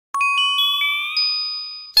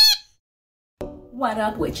What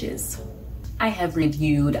up, witches? I have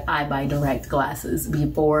reviewed I Buy Direct glasses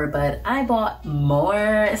before, but I bought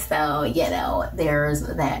more, so you know, there's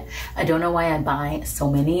that. I don't know why I buy so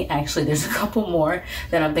many. Actually, there's a couple more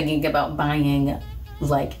that I'm thinking about buying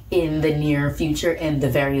like in the near future, in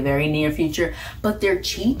the very, very near future, but they're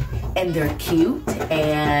cheap and they're cute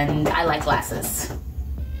and I like glasses.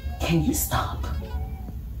 Can you stop?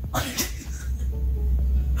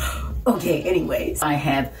 Okay, anyways, I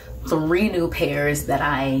have 3 new pairs that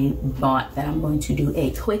I bought that I'm going to do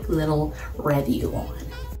a quick little review on.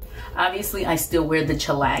 Obviously, I still wear the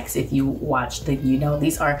chillax. If you watch the, you know,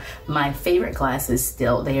 these are my favorite glasses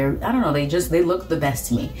still. They're, I don't know, they look the best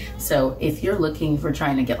to me. So if you're looking for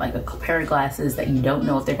trying to get like a pair of glasses that you don't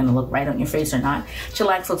know if they're gonna look right on your face or not,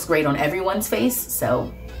 chillax looks great on everyone's face.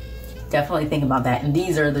 So definitely think about that. And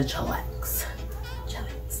these are the chillax.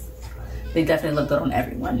 They definitely look good on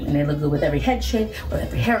everyone, and they look good with every head shape, with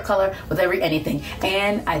every hair color, with every anything.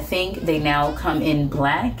 And I think they now come in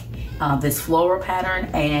black, this floral pattern,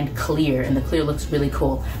 and clear, and the clear looks really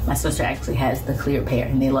cool. My sister actually has the clear pair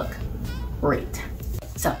and they look great.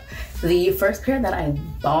 So the first pair that I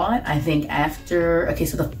bought, I think after, okay,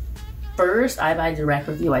 so the first I Buy Direct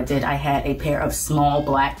review I did, I had a pair of small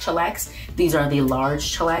black chillax. These are the large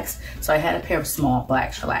chillax. So I had a pair of small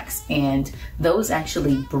black chillax, and those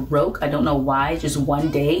actually broke. I don't know why, just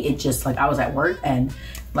one day it just like, I was at work and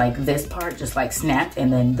like this part just like snapped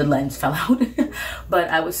and then the lens fell out. But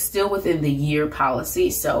I was still within the year policy.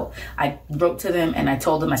 So I wrote to them and I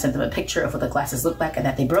told them, I sent them a picture of what the glasses looked like and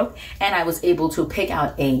that they broke. And I was able to pick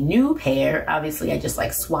out a new pair. Obviously I just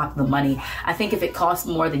like swapped the money. I think if it costs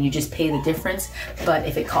more, then you just pay the difference. But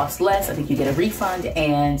if it costs less, I think you get a refund.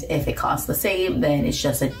 And if it costs the same, then it's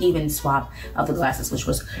just an even swap of the glasses, which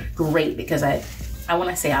was great because I want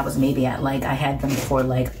to say I was maybe at like, I had them for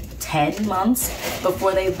like 10 months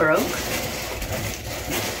before they broke.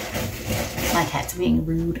 My cat's being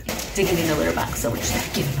rude, digging in the litter box, so we're just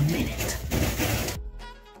gonna give him a minute.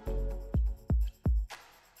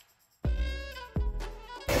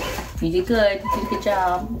 You did good. You did a good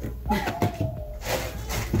job.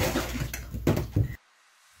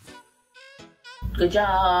 Good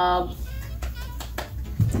job.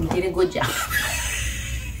 You did a good job.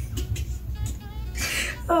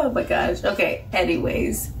 Oh my gosh. Okay,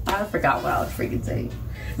 anyways, I forgot what I was freaking saying.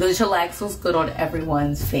 The chillax looks good on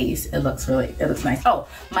everyone's face. It looks nice. Oh,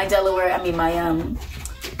 my Delaware, I mean my,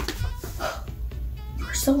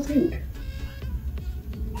 you're so rude.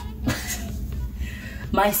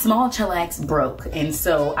 My small chillax broke, and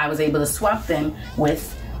so I was able to swap them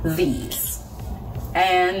with these.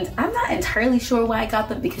 And I'm not entirely sure why I got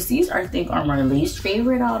them, because these I think are my least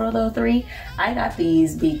favorite out of the 3. I got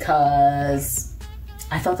these because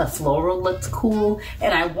I thought the floral looked cool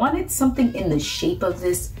and I wanted something in the shape of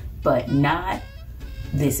this, but not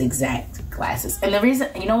this exact glasses. And the reason,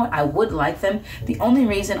 you know what, I would like them. The only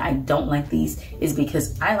reason I don't like these is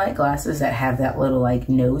because I like glasses that have that little like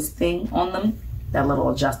nose thing on them, that little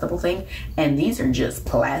adjustable thing. And these are just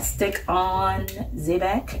plastic on the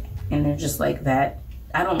back and they're just like that.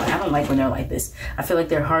 I don't like when they're like this. I feel like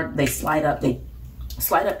they're hard, they slide up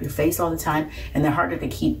your face all the time and they're harder to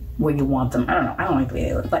keep where you want them. I don't know, I don't like the way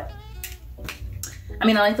they look, but I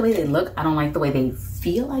mean, I like the way they look. I don't like the way they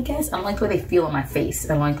feel, I guess. I don't like the way they feel on my face.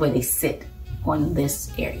 I don't like the way they sit on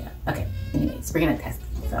this area. Okay, anyways, we're gonna test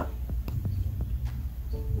them.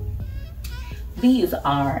 So these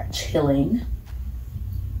are chilling,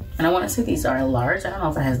 and I want to say these are a large. I don't know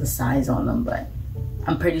if it has the size on them, but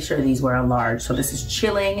I'm pretty sure these were a large. So this is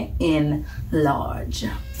chilling in large.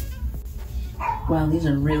 Wow, these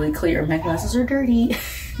are really clear. My glasses are dirty.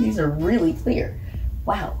 These are really clear.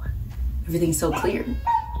 Wow, everything's so clear.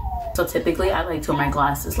 So typically I like to wear my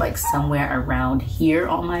glasses like somewhere around here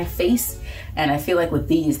on my face. And I feel like with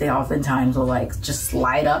these, they oftentimes will like just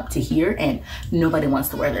slide up to here, and nobody wants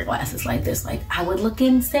to wear their glasses like this. Like, I would look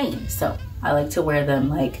insane. So I like to wear them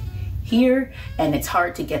like here, and it's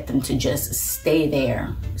hard to get them to just stay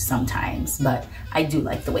there sometimes, but I do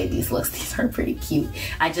like the way these look. These are pretty cute.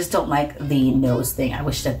 I just don't like the nose thing. I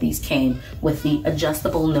wish that these came with the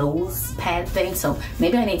adjustable nose pad thing. So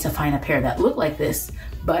maybe I need to find a pair that look like this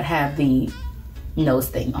but have the nose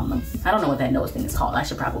thing on them. I don't know what that nose thing is called. I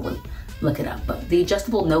should probably look it up, but the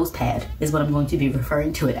adjustable nose pad is what I'm going to be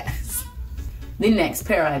referring to it as. The next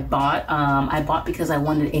pair I bought because I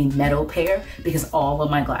wanted a metal pair, because all of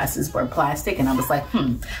my glasses were plastic, and I was like,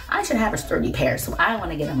 I should have a sturdy pair, so I want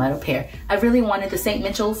to get a metal pair. I really wanted the St.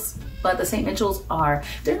 Mitchell's, but the St. Mitchell's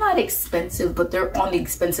they're not expensive, but they're on the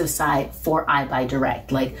expensive side for I Buy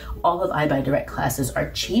Direct. Like, all of I Buy Direct glasses are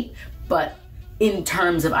cheap, but in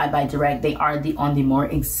terms of I buy direct, they are on the more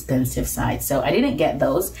expensive side. So I didn't get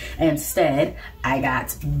those. Instead, I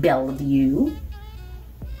got Belleville.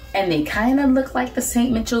 And they kind of look like the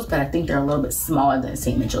St. Mitchell's, but I think they're a little bit smaller than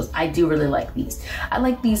St. Mitchell's. I do really like these. I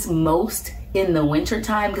like these most in the winter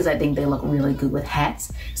time because I think they look really good with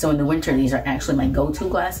hats. So in the winter, these are actually my go-to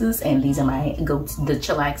glasses, and these are my go-to, the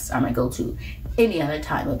chillax are my go-to any other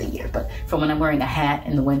time of the year. But for when I'm wearing a hat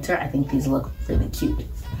in the winter, I think these look really cute.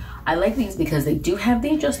 I like these because they do have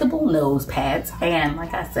the adjustable nose pads, and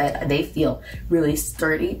like I said, they feel really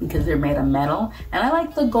sturdy because they're made of metal. And I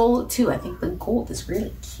like the gold too. I think the gold is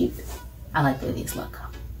really cute. I like the way these look.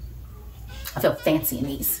 I feel fancy in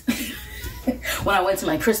these. When I went to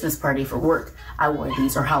my Christmas party for work, I wore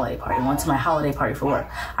these, or holiday party. I went to my holiday party for work.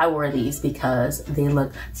 I wore these because they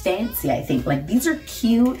look fancy, I think. Like, these are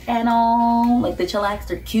cute and all, like the chillax,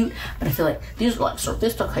 they're cute, but I feel like these are like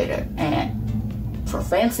sophisticated and for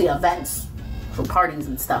fancy events, for parties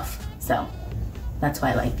and stuff. So that's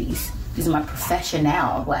why I like these. These are my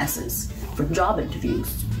professional glasses for job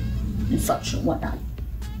interviews and such and whatnot.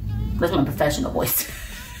 That's my professional voice.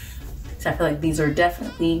 So I feel like these are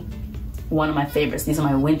definitely one of my favorites. These are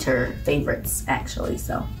my winter favorites, actually.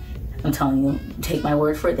 So I'm telling you, take my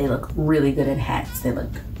word for it, they look really good in hats. They look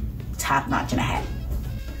top notch in a hat.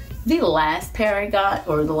 The last pair I got,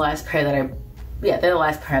 or the last pair that they're the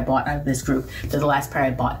last pair I bought out of this group. They're the last pair I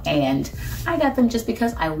bought, and I got them just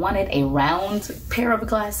because I wanted a round pair of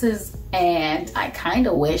glasses, and I kind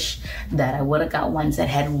of wish that I would have got ones that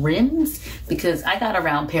had rims, because I got a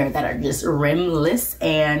round pair that are just rimless.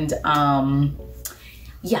 And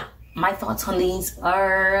yeah, my thoughts on these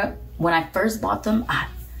are, when I first bought them, I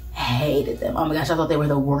hated them. Oh my gosh, I thought they were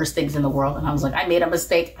the worst things in the world, and I was like, I made a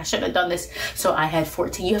mistake, I shouldn't have done this. So I had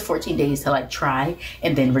 14 days to like try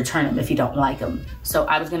and then return them if you don't like them. So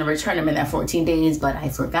I was gonna return them in that 14 days, but I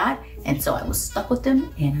forgot, and so I was stuck with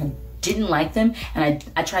them, and I didn't like them. And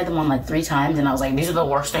I tried them on like 3 times, and I was like, these are the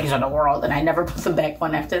worst things in the world, and I never put them back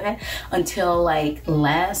on after that until like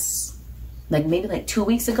maybe like 2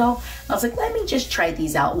 weeks ago. I was like, let me just try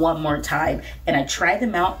these out one more time. And I tried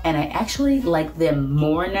them out, and I actually like them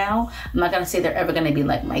more now. I'm not gonna say they're ever gonna be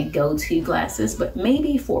like my go-to glasses, but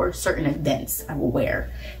maybe for certain events, I will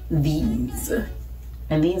wear these.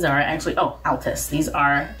 And these are actually, oh, Altus. These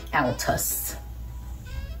are Altus.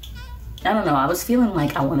 I don't know, I was feeling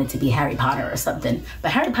like I wanted to be Harry Potter or something,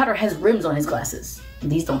 but Harry Potter has rims on his glasses.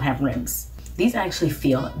 These don't have rims. These actually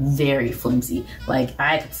feel very flimsy. Like,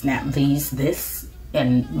 I could snap this,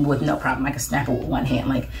 and with no problem, I could snap it with one hand.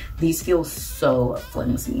 Like, these feel so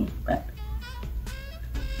flimsy, but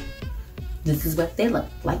this is what they look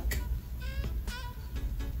like.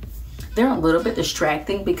 They're a little bit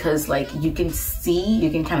distracting because like you can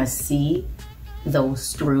kind of see those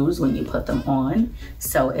screws when you put them on.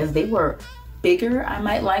 So if they were bigger, I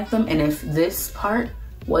might like them. And if this part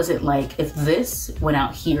wasn't like, if this went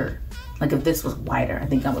out here, like if this was wider, I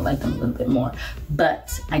think I would like them a little bit more.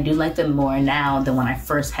 But I do like them more now than when I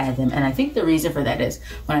first had them. And I think the reason for that is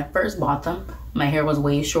when I first bought them, my hair was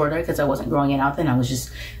way shorter because I wasn't growing it out then. I was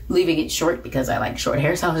just leaving it short because I like short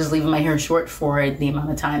hair. So I was just leaving my hair short for the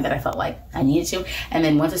amount of time that I felt like I needed to. And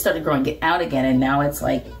then once I started growing it out again, and now it's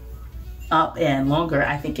like up and longer,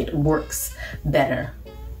 I think it works better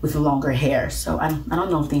with longer hair. So I don't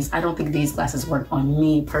know if I don't think these glasses work on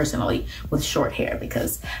me personally with short hair,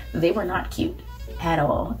 because they were not cute at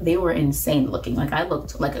all. They were insane looking. Like, I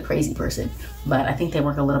looked like a crazy person, but I think they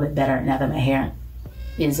work a little bit better now that my hair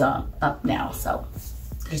is up now. So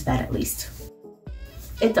there's that at least.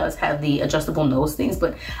 It does have the adjustable nose things,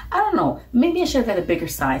 but I don't know, maybe I should have had a bigger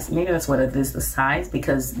size. Maybe that's what it is, the size,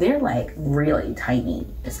 because they're like really tiny,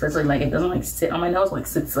 especially like it doesn't like sit on my nose, like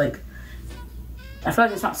sits like, I feel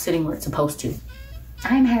like it's not sitting where it's supposed to.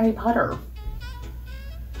 I'm Harry Potter.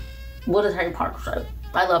 What does Harry Potter say?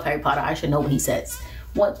 I love Harry Potter. I should know what he says.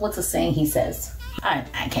 What's a saying he says? I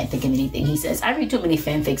can't think of anything he says. I read too many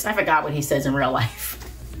fanfics. I forgot what he says in real life.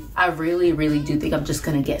 I really, really do think I'm just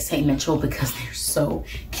gonna get St. Mitchell because they're so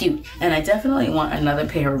cute. And I definitely want another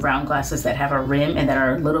pair of round glasses that have a rim and that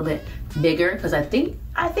are a little bit bigger, because I think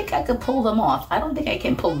I could pull them off. I don't think I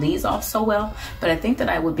can pull these off so well, but I think that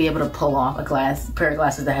I would be able to pull off a pair of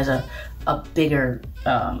glasses that has a bigger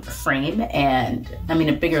frame, and I mean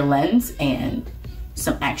a bigger lens and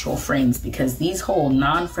some actual frames, because these whole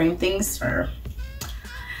non-frame things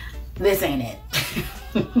this ain't it.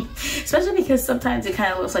 Especially because sometimes it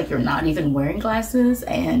kind of looks like you're not even wearing glasses,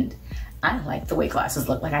 and I like the way glasses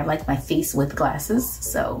look. Like, I like my face with glasses,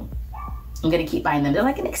 so I'm gonna keep buying them. They're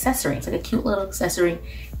like an accessory. It's like a cute little accessory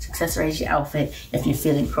to accessorize your outfit if you're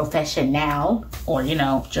feeling professional, or, you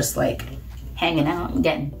know, just like hanging out and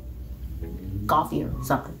getting coffee or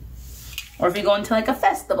something. Or if you're going to like a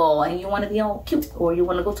festival and you want to be all cute, or you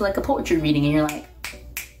want to go to like a poetry reading and you're like,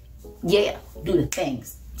 yeah, do the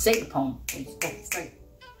things. Say the poem. Okay.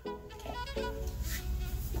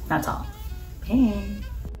 That's all. Okay.